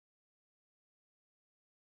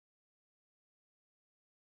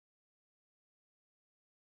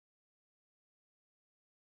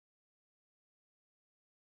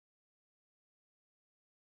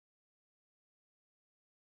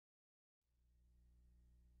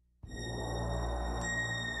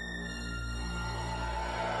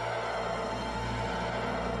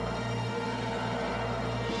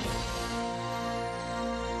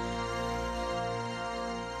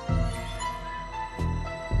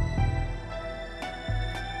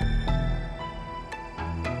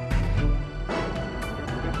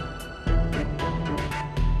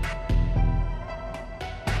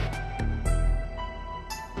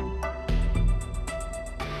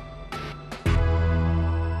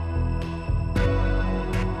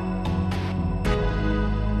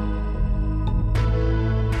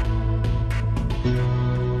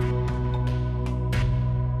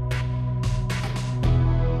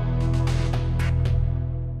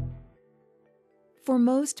For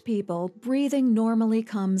most people, breathing normally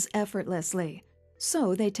comes effortlessly,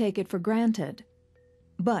 so they take it for granted.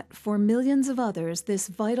 But for millions of others, this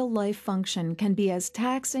vital life function can be as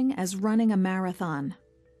taxing as running a marathon.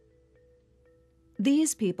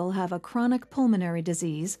 These people have a chronic pulmonary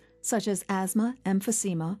disease, such as asthma,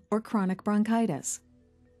 emphysema, or chronic bronchitis.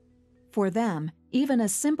 For them, even a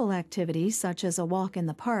simple activity such as a walk in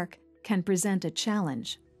the park can present a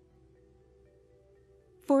challenge.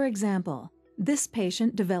 For example, this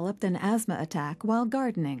patient developed an asthma attack while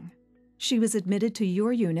gardening. She was admitted to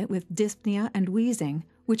your unit with dyspnea and wheezing,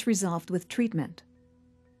 which resolved with treatment.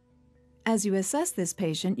 As you assess this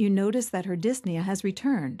patient, you notice that her dyspnea has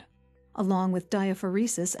returned, along with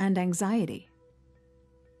diaphoresis and anxiety.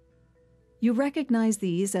 You recognize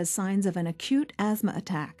these as signs of an acute asthma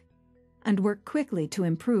attack and work quickly to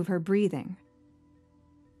improve her breathing.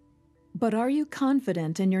 But are you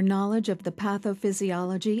confident in your knowledge of the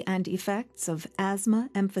pathophysiology and effects of asthma,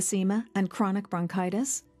 emphysema, and chronic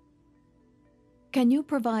bronchitis? Can you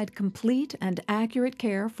provide complete and accurate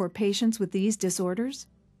care for patients with these disorders?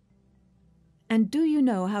 And do you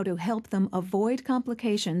know how to help them avoid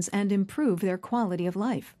complications and improve their quality of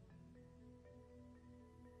life?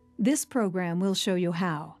 This program will show you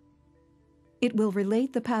how. It will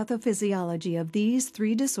relate the pathophysiology of these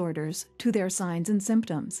 3 disorders to their signs and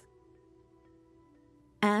symptoms.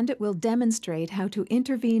 And it will demonstrate how to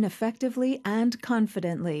intervene effectively and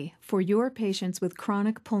confidently for your patients with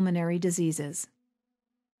chronic pulmonary diseases.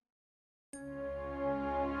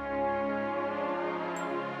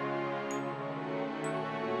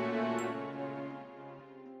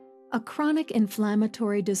 A chronic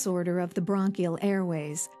inflammatory disorder of the bronchial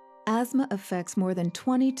airways, asthma affects more than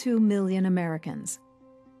 22 million Americans,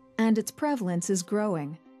 and its prevalence is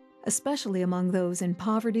growing, especially among those in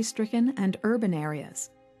poverty-stricken and urban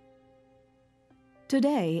areas.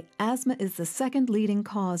 Today, asthma is the 2nd leading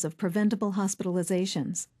cause of preventable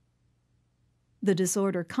hospitalizations. The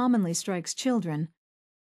disorder commonly strikes children,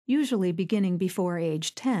 usually beginning before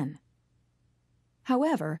age 10.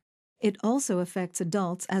 However, it also affects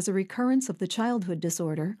adults as a recurrence of the childhood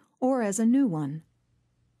disorder or as a new one.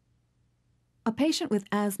 A patient with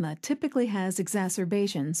asthma typically has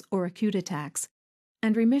exacerbations or acute attacks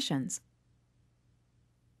and remissions.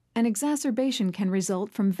 An exacerbation can result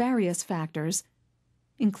from various factors,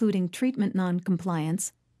 including treatment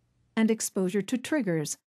noncompliance and exposure to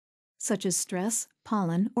triggers, such as stress,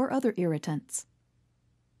 pollen, or other irritants.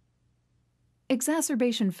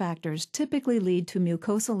 Exacerbation factors typically lead to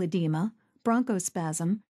mucosal edema,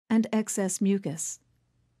 bronchospasm, and excess mucus.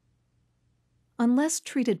 Unless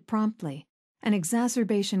treated promptly, an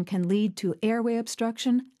exacerbation can lead to airway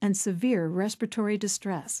obstruction and severe respiratory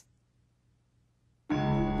distress.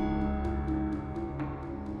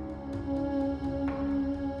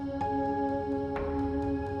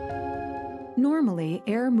 Normally,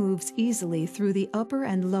 air moves easily through the upper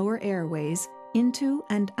and lower airways into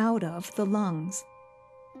and out of the lungs.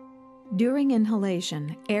 During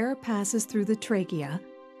inhalation, air passes through the trachea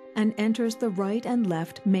and enters the right and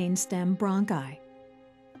left mainstem bronchi.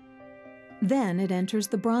 Then it enters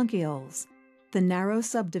the bronchioles, the narrow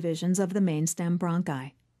subdivisions of the mainstem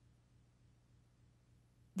bronchi.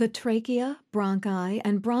 The trachea, bronchi,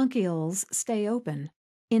 and bronchioles stay open,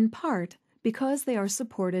 in part because they are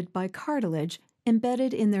supported by cartilage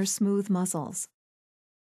embedded in their smooth muscles.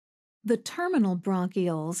 The terminal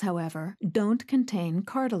bronchioles, however, don't contain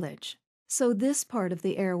cartilage, so this part of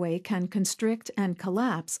the airway can constrict and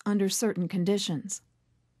collapse under certain conditions.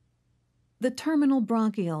 The terminal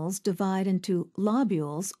bronchioles divide into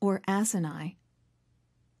lobules or acini.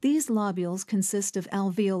 These lobules consist of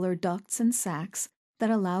alveolar ducts and sacs that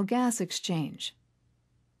allow gas exchange.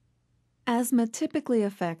 Asthma typically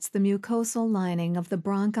affects the mucosal lining of the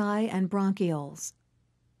bronchi and bronchioles.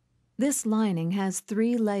 This lining has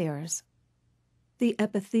 3 layers: the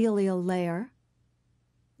epithelial layer,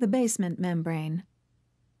 the basement membrane,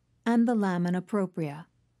 and the lamina propria.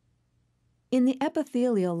 In the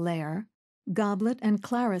epithelial layer, goblet and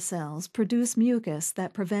Clara cells produce mucus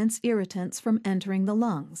that prevents irritants from entering the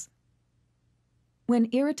lungs. When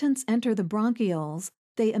irritants enter the bronchioles,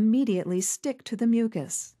 they immediately stick to the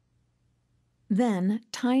mucus. Then,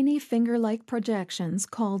 tiny finger-like projections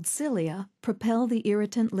called cilia propel the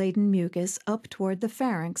irritant-laden mucus up toward the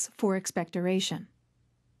pharynx for expectoration.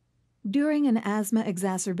 During an asthma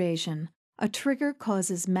exacerbation, a trigger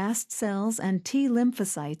causes mast cells and T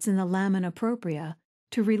lymphocytes in the lamina propria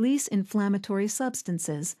to release inflammatory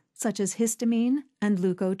substances such as histamine and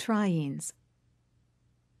leukotrienes.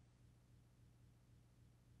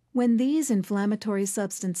 When these inflammatory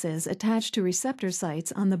substances attach to receptor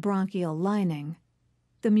sites on the bronchial lining,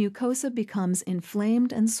 the mucosa becomes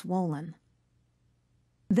inflamed and swollen.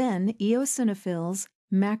 Then eosinophils,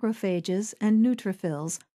 macrophages, and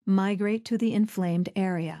neutrophils migrate to the inflamed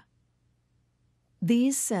area.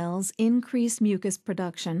 These cells increase mucus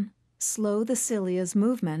production, slow the cilia's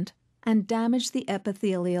movement, and damage the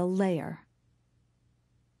epithelial layer.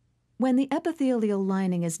 When the epithelial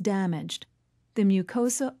lining is damaged, the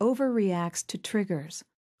mucosa overreacts to triggers,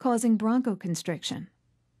 causing bronchoconstriction.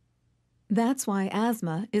 That's why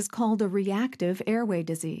asthma is called a reactive airway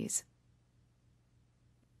disease.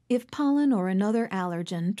 If pollen or another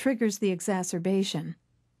allergen triggers the exacerbation,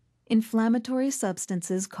 inflammatory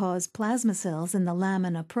substances cause plasma cells in the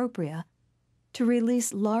lamina propria to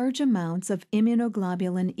release large amounts of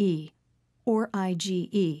immunoglobulin E, or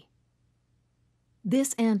IgE.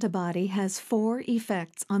 This antibody has 4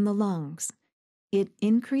 effects on the lungs. It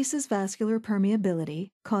increases vascular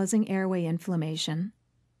permeability, causing airway inflammation,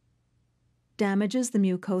 damages the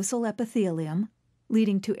mucosal epithelium,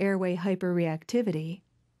 leading to airway hyperreactivity,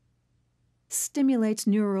 stimulates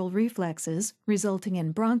neural reflexes, resulting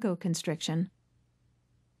in bronchoconstriction,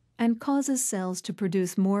 and causes cells to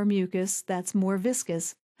produce more mucus that's more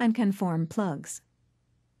viscous and can form plugs.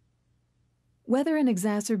 Whether an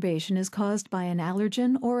exacerbation is caused by an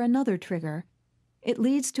allergen or another trigger, it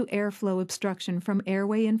leads to airflow obstruction from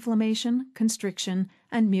airway inflammation, constriction,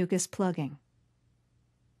 and mucus plugging.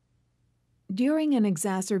 During an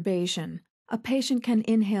exacerbation, a patient can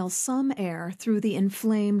inhale some air through the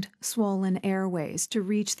inflamed, swollen airways to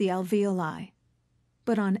reach the alveoli.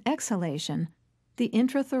 But on exhalation, the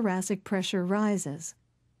intrathoracic pressure rises,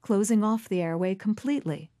 closing off the airway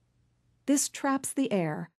completely. This traps the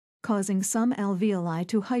air, causing some alveoli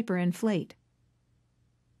to hyperinflate.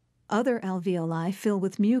 Other alveoli fill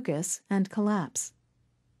with mucus and collapse.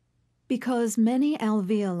 Because many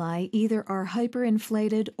alveoli either are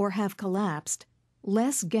hyperinflated or have collapsed,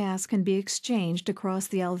 less gas can be exchanged across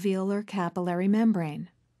the alveolar capillary membrane.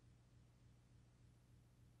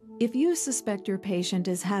 If you suspect your patient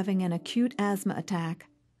is having an acute asthma attack,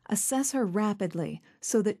 assess her rapidly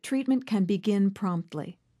so that treatment can begin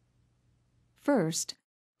promptly. First,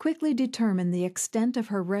 quickly determine the extent of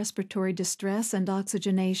her respiratory distress and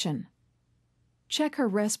oxygenation. Check her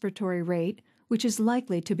respiratory rate, which is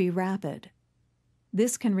likely to be rapid.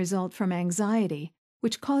 This can result from anxiety,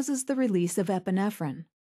 which causes the release of epinephrine,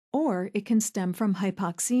 or it can stem from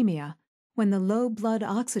hypoxemia, when the low blood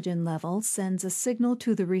oxygen level sends a signal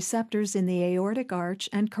to the receptors in the aortic arch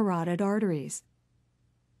and carotid arteries.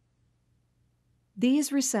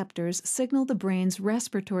 These receptors signal the brain's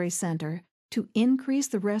respiratory center to increase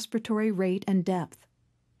the respiratory rate and depth,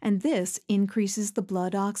 and this increases the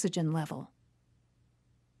blood oxygen level.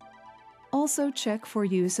 Also check for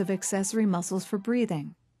use of accessory muscles for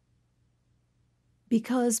breathing.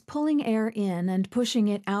 Because pulling air in and pushing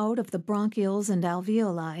it out of the bronchioles and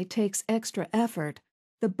alveoli takes extra effort,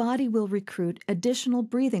 the body will recruit additional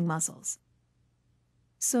breathing muscles.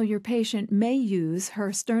 So your patient may use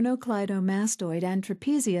her sternocleidomastoid and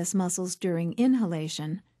trapezius muscles during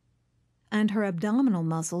inhalation and her abdominal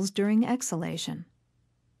muscles during exhalation.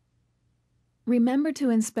 Remember to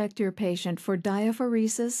inspect your patient for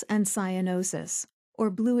diaphoresis and cyanosis, or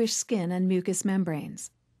bluish skin and mucous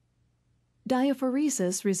membranes.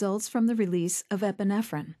 Diaphoresis results from the release of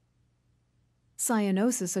epinephrine.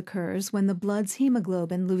 Cyanosis occurs when the blood's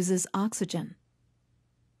hemoglobin loses oxygen.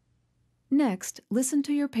 Next, listen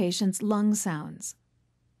to your patient's lung sounds.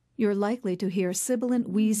 You're likely to hear sibilant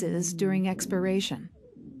wheezes during expiration.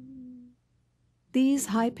 These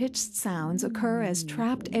high-pitched sounds occur as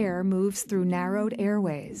trapped air moves through narrowed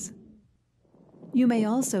airways. You may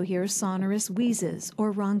also hear sonorous wheezes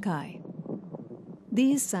or rhonchi.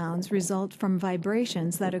 These sounds result from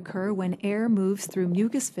vibrations that occur when air moves through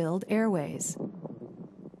mucus-filled airways.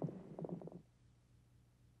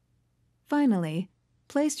 Finally,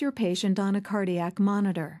 place your patient on a cardiac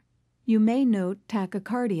monitor. You may note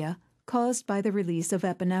tachycardia caused by the release of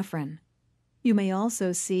epinephrine. You may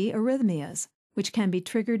also see arrhythmias, which can be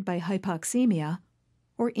triggered by hypoxemia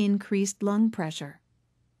or increased lung pressure.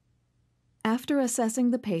 After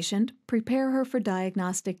assessing the patient, prepare her for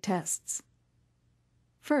diagnostic tests.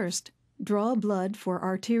 First, draw blood for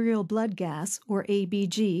arterial blood gas, or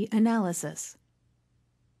ABG, analysis.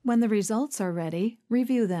 When the results are ready,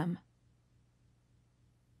 review them.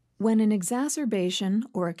 When an exacerbation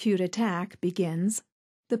or acute attack begins,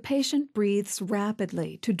 the patient breathes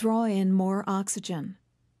rapidly to draw in more oxygen.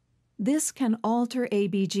 This can alter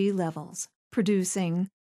ABG levels, producing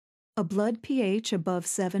a blood pH above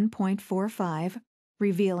 7.45,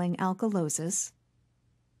 revealing alkalosis,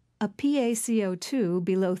 a PaCO2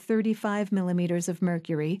 below 35 millimeters of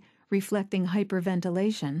mercury, reflecting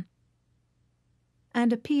hyperventilation,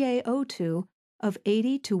 and a PaO2 of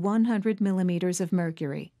 80 to 100 millimeters of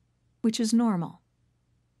mercury, which is normal.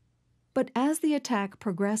 But as the attack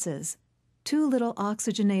progresses, too little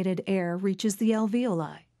oxygenated air reaches the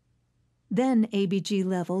alveoli. Then ABG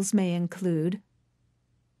levels may include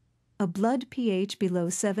a blood pH below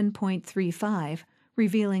 7.35,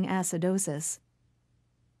 revealing acidosis,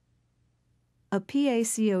 a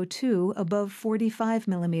PaCO2 above 45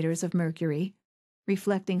 millimeters of mercury,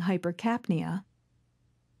 reflecting hypercapnia,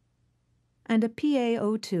 and a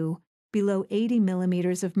PaO2 below 80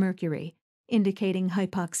 millimeters of mercury, indicating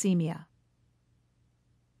hypoxemia.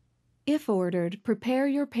 If ordered, prepare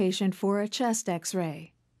your patient for a chest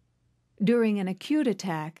X-ray. During an acute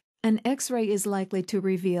attack, an X-ray is likely to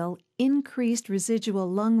reveal increased residual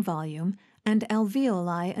lung volume and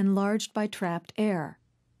alveoli enlarged by trapped air.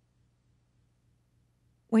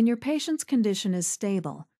 When your patient's condition is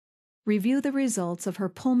stable, review the results of her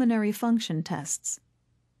pulmonary function tests.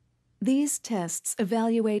 These tests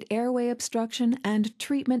evaluate airway obstruction and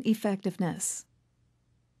treatment effectiveness.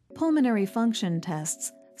 Pulmonary function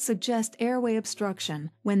tests suggest airway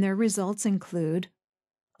obstruction when their results include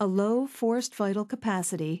a low forced vital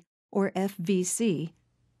capacity, or FVC,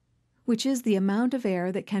 which is the amount of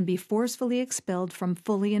air that can be forcefully expelled from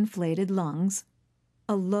fully inflated lungs,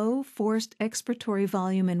 a low forced expiratory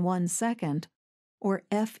volume in 1 second, or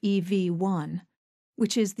FEV1,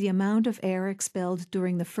 which is the amount of air expelled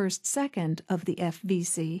during the first second of the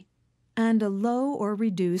FVC, and a low or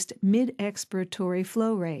reduced mid-expiratory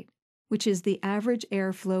flow rate, which is the average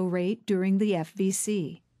airflow rate during the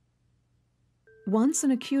FVC. Once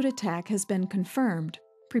an acute attack has been confirmed,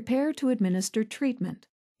 prepare to administer treatment,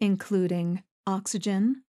 including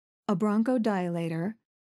oxygen, a bronchodilator,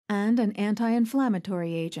 and an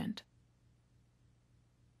anti-inflammatory agent.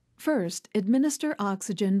 First, administer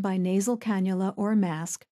oxygen by nasal cannula or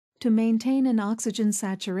mask to maintain an oxygen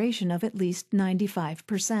saturation of at least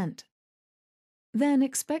 95%. Then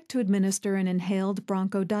expect to administer an inhaled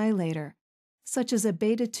bronchodilator, such as a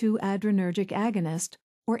beta-2 adrenergic agonist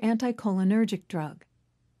or anticholinergic drug.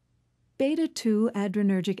 Beta-2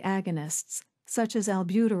 adrenergic agonists, such as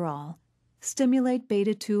albuterol, stimulate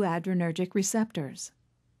beta-2 adrenergic receptors.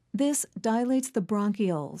 This dilates the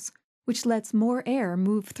bronchioles, which lets more air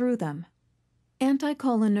move through them.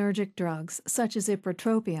 Anticholinergic drugs, such as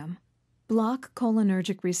ipratropium, block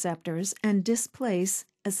cholinergic receptors and displace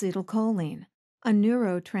acetylcholine, a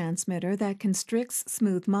neurotransmitter that constricts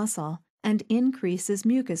smooth muscle and increases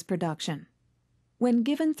mucus production. When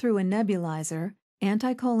given through a nebulizer,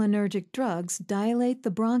 anticholinergic drugs dilate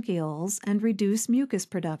the bronchioles and reduce mucus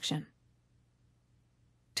production.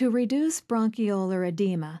 To reduce bronchiolar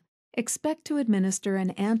edema, expect to administer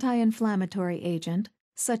an anti-inflammatory agent,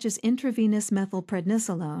 such as intravenous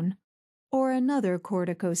methylprednisolone, or another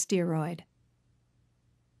corticosteroid.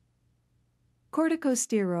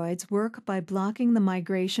 Corticosteroids work by blocking the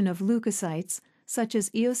migration of leukocytes, such as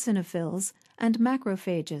eosinophils and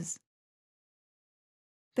macrophages.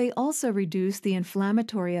 They also reduce the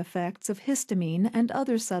inflammatory effects of histamine and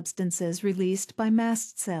other substances released by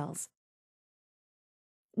mast cells.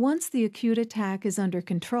 Once the acute attack is under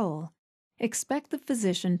control, expect the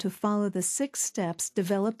physician to follow the 6 steps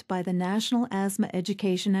developed by the National Asthma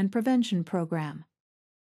Education and Prevention Program.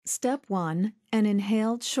 Step 1. An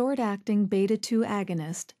inhaled short-acting beta-2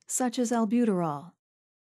 agonist, such as albuterol.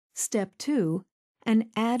 Step 2. An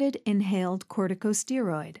added inhaled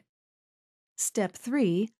corticosteroid. Step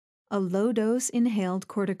 3. A low-dose inhaled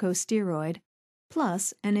corticosteroid,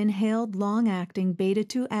 plus an inhaled long-acting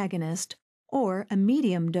beta-2 agonist or a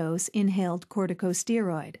medium-dose inhaled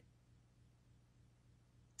corticosteroid.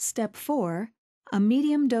 Step 4. A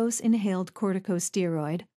medium-dose inhaled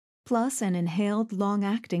corticosteroid plus an inhaled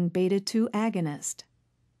long-acting beta-2 agonist.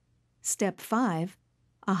 Step 5.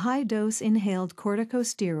 A high-dose inhaled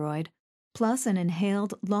corticosteroid plus an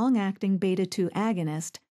inhaled long-acting beta-2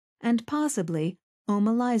 agonist and possibly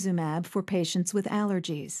omalizumab for patients with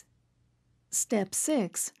allergies. Step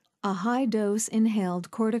 6. A high-dose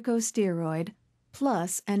inhaled corticosteroid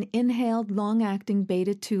plus an inhaled long-acting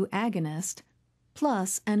beta-2 agonist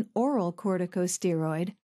plus an oral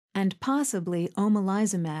corticosteroid and possibly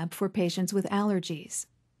omalizumab for patients with allergies.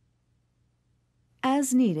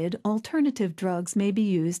 As needed, alternative drugs may be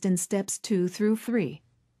used in steps 2 through 3,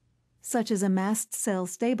 such as a mast cell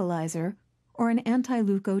stabilizer or an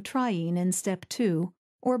anti-leukotriene in step 2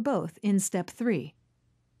 or both in step 3.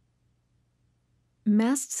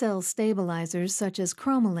 Mast cell stabilizers such as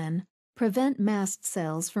cromolyn prevent mast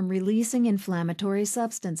cells from releasing inflammatory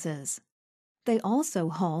substances. They also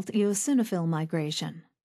halt eosinophil migration.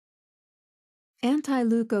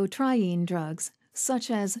 Anti-leukotriene drugs, such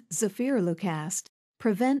as zafirlukast,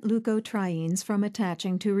 prevent leukotrienes from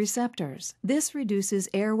attaching to receptors. This reduces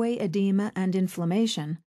airway edema and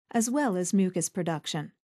inflammation, as well as mucus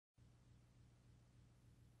production.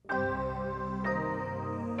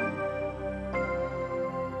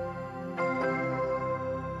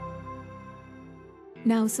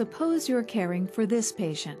 Now suppose you're caring for this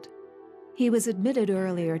patient. He was admitted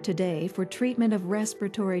earlier today for treatment of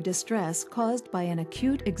respiratory distress caused by an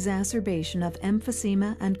acute exacerbation of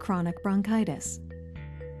emphysema and chronic bronchitis.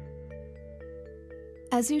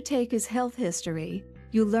 As you take his health history,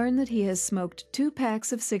 you learn that he has smoked 2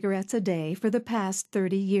 packs of cigarettes a day for the past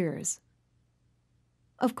 30 years.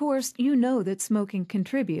 Of course, you know that smoking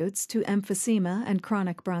contributes to emphysema and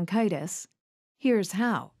chronic bronchitis. Here's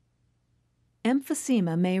how.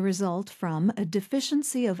 Emphysema may result from a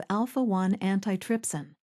deficiency of alpha-1 antitrypsin,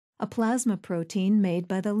 a plasma protein made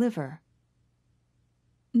by the liver.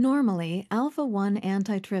 Normally, alpha-1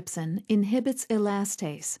 antitrypsin inhibits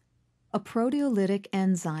elastase, a proteolytic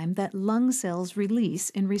enzyme that lung cells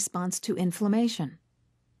release in response to inflammation.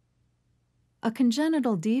 A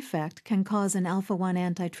congenital defect can cause an alpha-1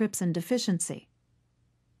 antitrypsin deficiency.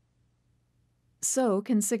 So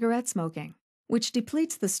can cigarette smoking, which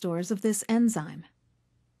depletes the stores of this enzyme.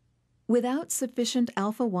 Without sufficient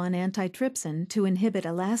alpha-1 antitrypsin to inhibit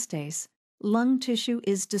elastase, lung tissue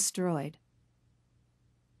is destroyed.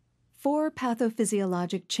 4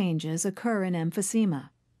 pathophysiologic changes occur in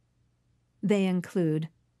emphysema. They include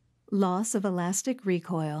loss of elastic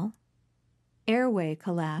recoil, airway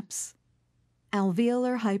collapse,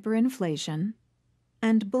 alveolar hyperinflation,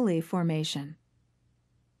 and bullae formation.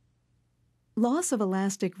 Loss of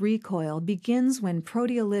elastic recoil begins when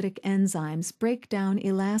proteolytic enzymes break down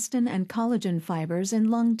elastin and collagen fibers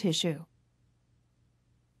in lung tissue.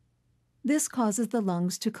 This causes the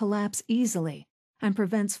lungs to collapse easily and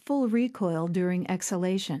prevents full recoil during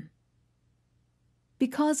exhalation.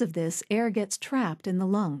 Because of this, air gets trapped in the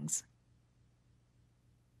lungs.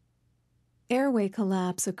 Airway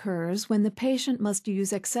collapse occurs when the patient must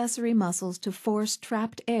use accessory muscles to force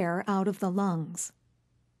trapped air out of the lungs.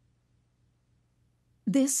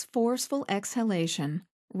 This forceful exhalation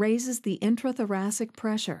raises the intrathoracic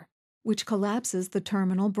pressure, which collapses the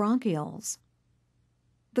terminal bronchioles.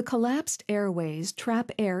 The collapsed airways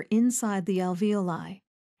trap air inside the alveoli,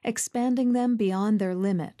 expanding them beyond their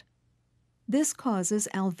limit. This causes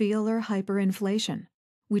alveolar hyperinflation,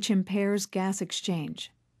 which impairs gas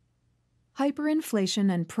exchange.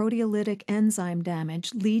 Hyperinflation and proteolytic enzyme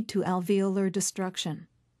damage lead to alveolar destruction.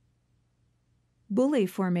 Bullae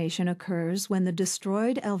formation occurs when the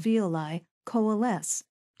destroyed alveoli coalesce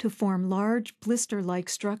to form large blister-like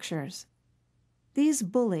structures. These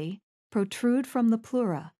bullae protrude from the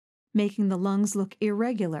pleura, making the lungs look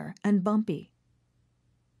irregular and bumpy.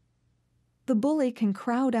 The bullae can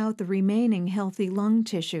crowd out the remaining healthy lung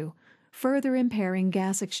tissue, further impairing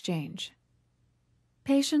gas exchange.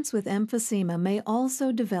 Patients with emphysema may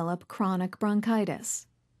also develop chronic bronchitis.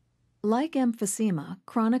 Like emphysema,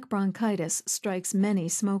 chronic bronchitis strikes many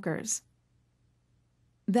smokers.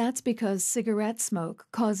 That's because cigarette smoke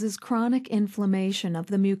causes chronic inflammation of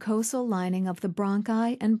the mucosal lining of the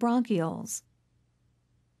bronchi and bronchioles.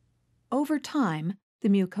 Over time, the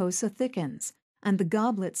mucosa thickens, and the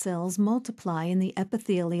goblet cells multiply in the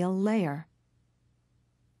epithelial layer.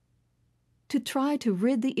 To try to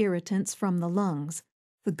rid the irritants from the lungs,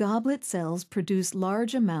 the goblet cells produce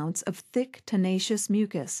large amounts of thick, tenacious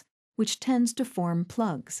mucus, which tends to form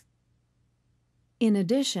plugs. In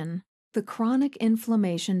addition, the chronic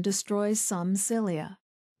inflammation destroys some cilia.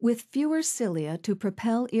 With fewer cilia to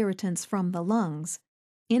propel irritants from the lungs,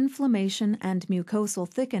 inflammation and mucosal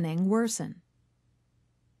thickening worsen.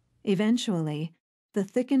 Eventually, the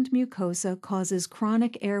thickened mucosa causes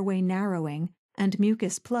chronic airway narrowing and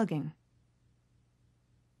mucus plugging.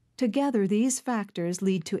 Together, these factors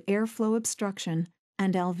lead to airflow obstruction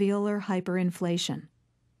and alveolar hyperinflation.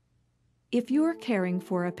 If you are caring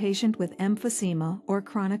for a patient with emphysema or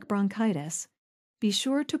chronic bronchitis, be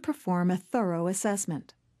sure to perform a thorough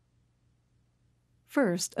assessment.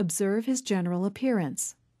 First, observe his general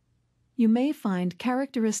appearance. You may find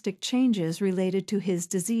characteristic changes related to his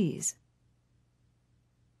disease.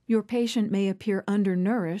 Your patient may appear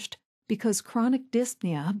undernourished because chronic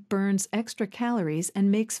dyspnea burns extra calories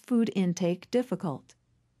and makes food intake difficult.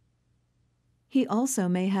 He also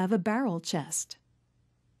may have a barrel chest.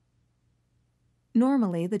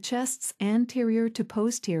 Normally, the chest's anterior to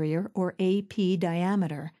posterior, or AP,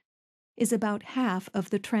 diameter is about half of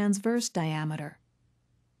the transverse diameter.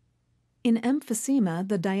 In emphysema,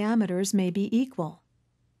 the diameters may be equal.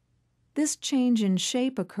 This change in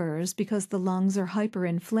shape occurs because the lungs are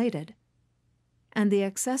hyperinflated, and the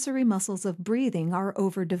accessory muscles of breathing are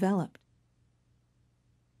overdeveloped.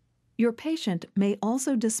 Your patient may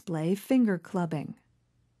also display finger clubbing.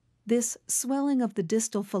 This swelling of the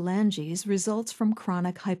distal phalanges results from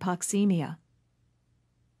chronic hypoxemia.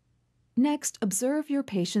 Next, observe your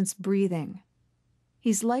patient's breathing.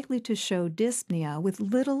 He's likely to show dyspnea with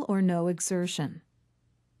little or no exertion.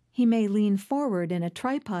 He may lean forward in a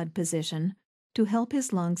tripod position to help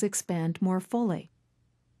his lungs expand more fully.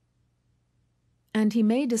 And he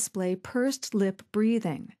may display pursed lip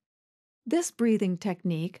breathing. This breathing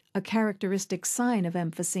technique, a characteristic sign of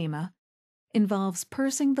emphysema, involves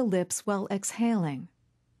pursing the lips while exhaling.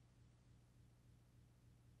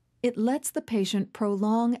 It lets the patient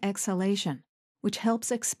prolong exhalation, which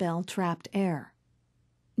helps expel trapped air.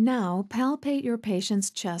 Now palpate your patient's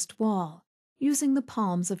chest wall, using the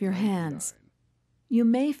palms of your hands. You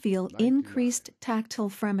may feel increased tactile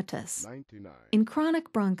fremitus. In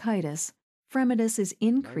chronic bronchitis, fremitus is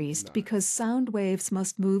increased because sound waves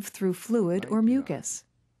must move through fluid or mucus,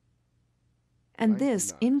 and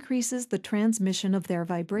this increases the transmission of their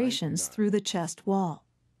vibrations through the chest wall.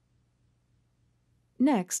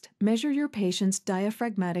 Next, measure your patient's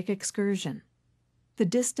diaphragmatic excursion, the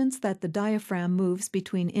distance that the diaphragm moves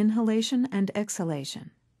between inhalation and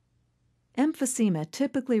exhalation. Emphysema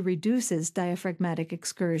typically reduces diaphragmatic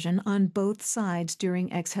excursion on both sides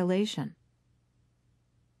during exhalation.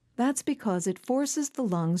 That's because it forces the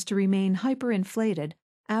lungs to remain hyperinflated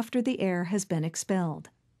after the air has been expelled.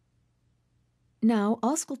 Now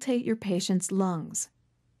auscultate your patient's lungs.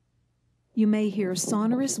 You may hear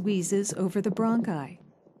sonorous wheezes over the bronchi,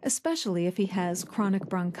 especially if he has chronic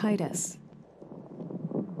bronchitis.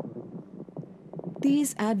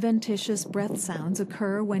 These adventitious breath sounds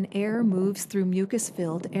occur when air moves through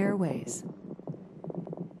mucus-filled airways.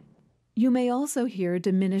 You may also hear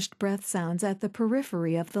diminished breath sounds at the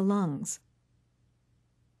periphery of the lungs.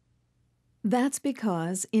 That's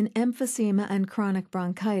because in emphysema and chronic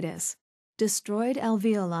bronchitis, destroyed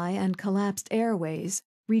alveoli and collapsed airways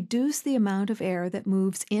reduce the amount of air that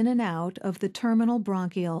moves in and out of the terminal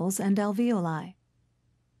bronchioles and alveoli.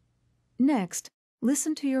 Next,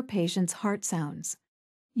 listen to your patient's heart sounds.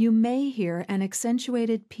 You may hear an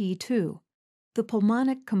accentuated P2, the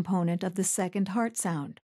pulmonic component of the second heart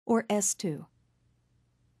sound, or S2.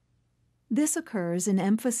 This occurs in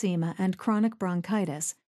emphysema and chronic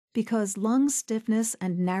bronchitis because lung stiffness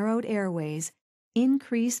and narrowed airways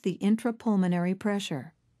increase the intrapulmonary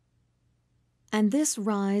pressure. And this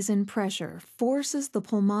rise in pressure forces the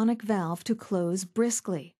pulmonic valve to close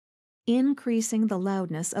briskly, increasing the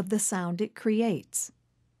loudness of the sound it creates.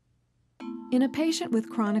 In a patient with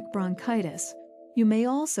chronic bronchitis, you may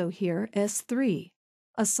also hear S3,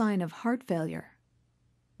 a sign of heart failure.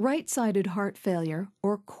 Right-sided heart failure,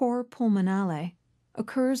 or cor pulmonale,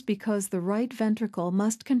 occurs because the right ventricle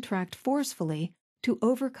must contract forcefully to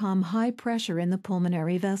overcome high pressure in the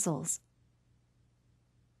pulmonary vessels.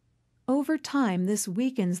 Over time, this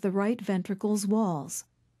weakens the right ventricle's walls,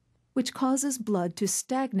 which causes blood to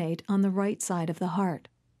stagnate on the right side of the heart.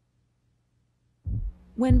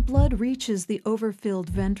 When blood reaches the overfilled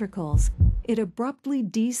ventricles, it abruptly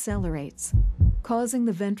decelerates, causing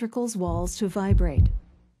the ventricle's walls to vibrate.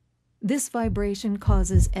 This vibration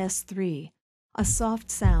causes S3, a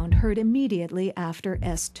soft sound heard immediately after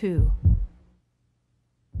S2.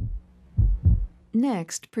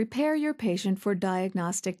 Next, prepare your patient for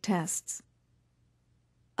diagnostic tests.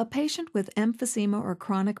 A patient with emphysema or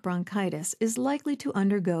chronic bronchitis is likely to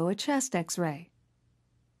undergo a chest X-ray.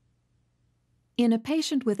 In a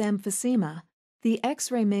patient with emphysema, the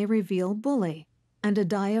X-ray may reveal bullae and a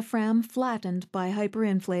diaphragm flattened by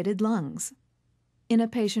hyperinflated lungs. In a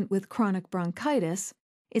patient with chronic bronchitis,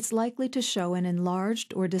 it's likely to show an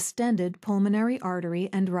enlarged or distended pulmonary artery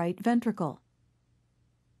and right ventricle.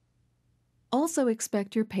 Also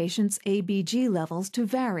expect your patient's ABG levels to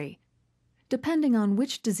vary, depending on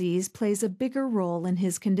which disease plays a bigger role in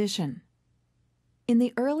his condition. In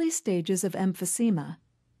the early stages of emphysema,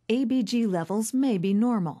 ABG levels may be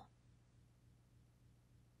normal.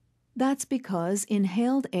 That's because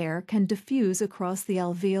inhaled air can diffuse across the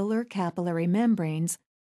alveolar capillary membranes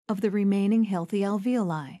of the remaining healthy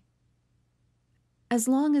alveoli. As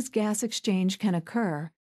long as gas exchange can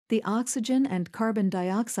occur, the oxygen and carbon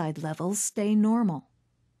dioxide levels stay normal.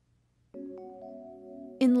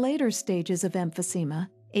 In later stages of emphysema,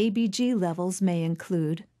 ABG levels may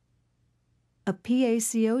include a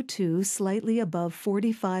PaCO2 slightly above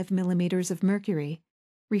 45 millimeters of mercury,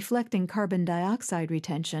 reflecting carbon dioxide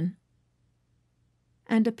retention,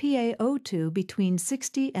 and a PaO2 between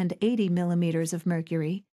 60 and 80 millimeters of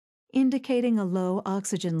mercury, indicating a low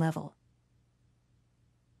oxygen level.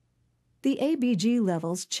 The ABG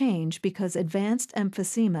levels change because advanced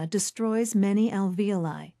emphysema destroys many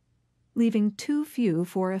alveoli, leaving too few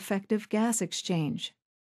for effective gas exchange.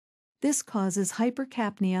 This causes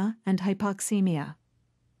hypercapnia and hypoxemia.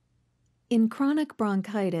 In chronic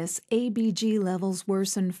bronchitis, ABG levels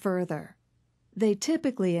worsen further. They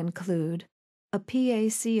typically include a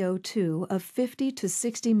PaCO2 of 50 to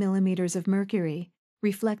 60 millimeters of mercury,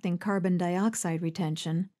 reflecting carbon dioxide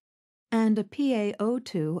retention, and a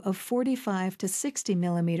PaO2 of 45 to 60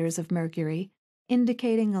 millimeters of mercury,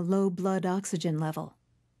 indicating a low blood oxygen level.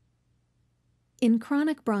 In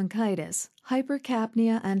chronic bronchitis,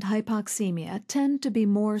 hypercapnia and hypoxemia tend to be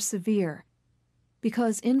more severe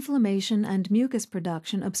because inflammation and mucus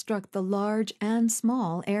production obstruct the large and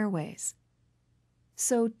small airways.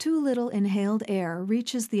 So too little inhaled air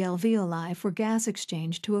reaches the alveoli for gas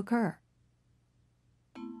exchange to occur.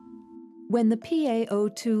 When the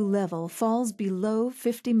PaO2 level falls below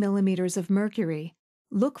 50 millimeters of mercury,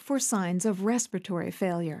 look for signs of respiratory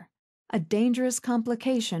failure, a dangerous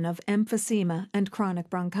complication of emphysema and chronic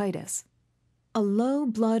bronchitis. A low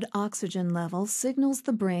blood oxygen level signals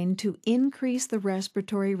the brain to increase the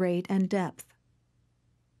respiratory rate and depth.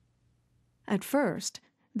 At first,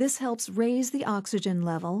 this helps raise the oxygen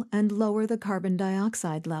level and lower the carbon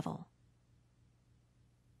dioxide level.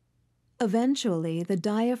 Eventually, the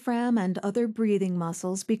diaphragm and other breathing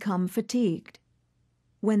muscles become fatigued.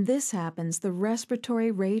 When this happens, the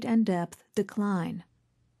respiratory rate and depth decline,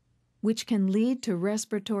 which can lead to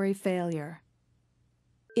respiratory failure.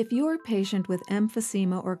 If your patient with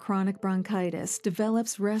emphysema or chronic bronchitis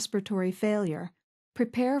develops respiratory failure,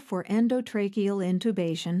 prepare for endotracheal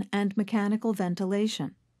intubation and mechanical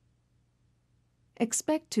ventilation.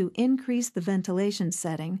 Expect to increase the ventilation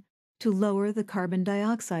setting to lower the carbon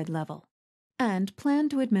dioxide level, and plan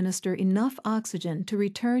to administer enough oxygen to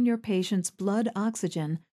return your patient's blood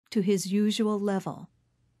oxygen to his usual level.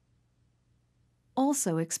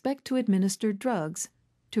 Also expect to administer drugs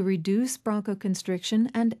to reduce bronchoconstriction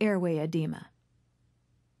and airway edema.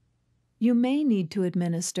 You may need to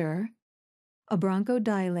administer a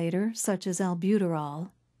bronchodilator such as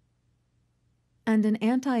albuterol and an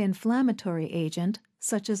anti-inflammatory agent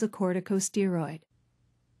such as a corticosteroid.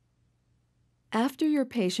 After your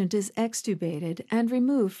patient is extubated and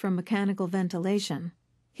removed from mechanical ventilation,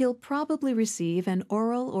 he'll probably receive an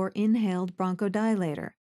oral or inhaled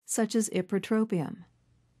bronchodilator such as ipratropium.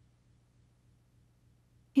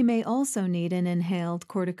 He may also need an inhaled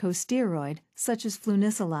corticosteroid, such as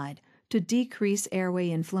flunisolide, to decrease airway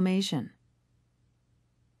inflammation.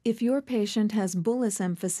 If your patient has bullous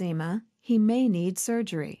emphysema, he may need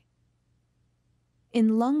surgery.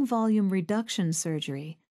 In lung volume reduction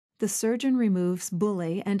surgery, the surgeon removes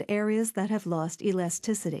bullae and areas that have lost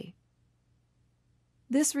elasticity.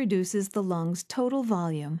 This reduces the lung's total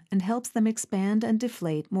volume and helps them expand and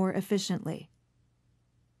deflate more efficiently.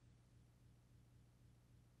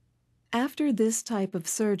 After this type of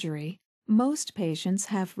surgery, most patients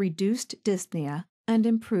have reduced dyspnea and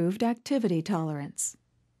improved activity tolerance.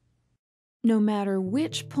 No matter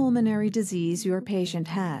which pulmonary disease your patient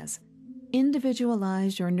has,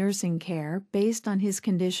 individualize your nursing care based on his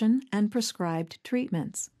condition and prescribed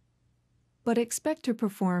treatments. But expect to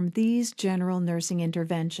perform these general nursing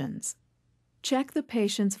interventions. Check the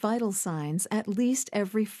patient's vital signs at least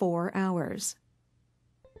every 4 hours.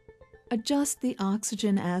 Adjust the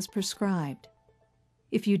oxygen as prescribed.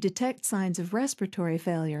 If you detect signs of respiratory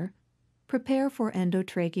failure, prepare for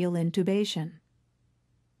endotracheal intubation.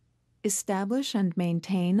 Establish and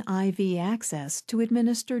maintain IV access to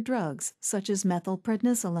administer drugs such as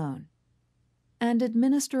methylprednisolone, and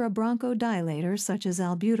administer a bronchodilator such as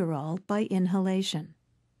albuterol by inhalation.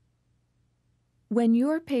 When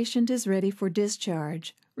your patient is ready for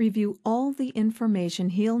discharge, review all the information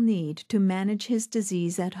he'll need to manage his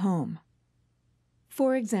disease at home.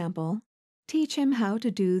 For example, teach him how to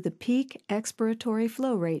do the peak expiratory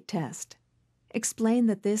flow rate test. Explain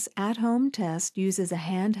that this at-home test uses a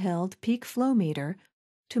handheld peak flow meter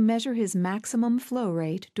to measure his maximum flow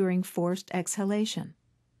rate during forced exhalation.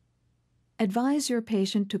 Advise your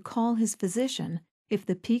patient to call his physician if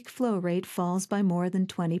the peak flow rate falls by more than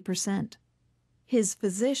 20%. His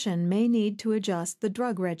physician may need to adjust the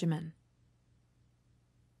drug regimen.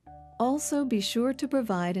 Also, be sure to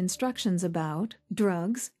provide instructions about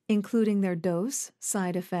drugs, including their dose,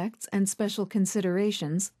 side effects, and special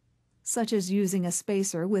considerations, such as using a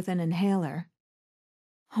spacer with an inhaler,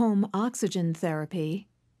 home oxygen therapy,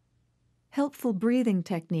 helpful breathing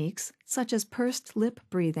techniques such as pursed lip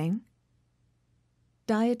breathing,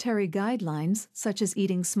 dietary guidelines such as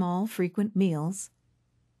eating small, frequent meals,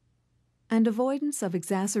 and avoidance of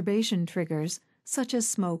exacerbation triggers such as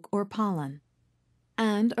smoke or pollen.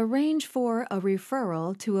 And arrange for a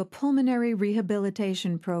referral to a pulmonary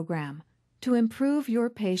rehabilitation program to improve your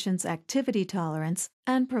patient's activity tolerance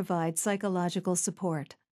and provide psychological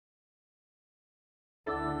support.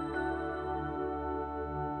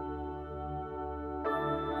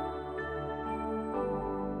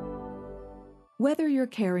 Whether you're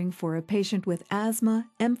caring for a patient with asthma,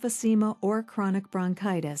 emphysema, or chronic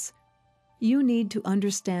bronchitis, you need to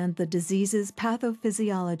understand the disease's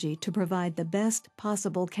pathophysiology to provide the best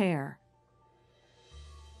possible care.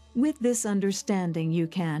 With this understanding, you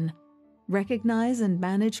can recognize and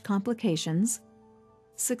manage complications,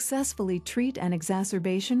 successfully treat an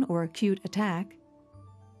exacerbation or acute attack,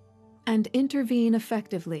 and intervene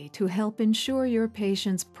effectively to help ensure your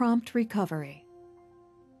patient's prompt recovery.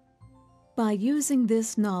 By using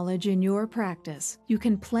this knowledge in your practice, you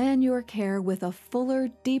can plan your care with a fuller,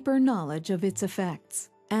 deeper knowledge of its effects,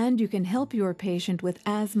 and you can help your patient with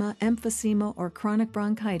asthma, emphysema, or chronic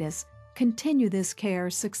bronchitis continue this care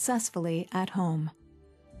successfully at home.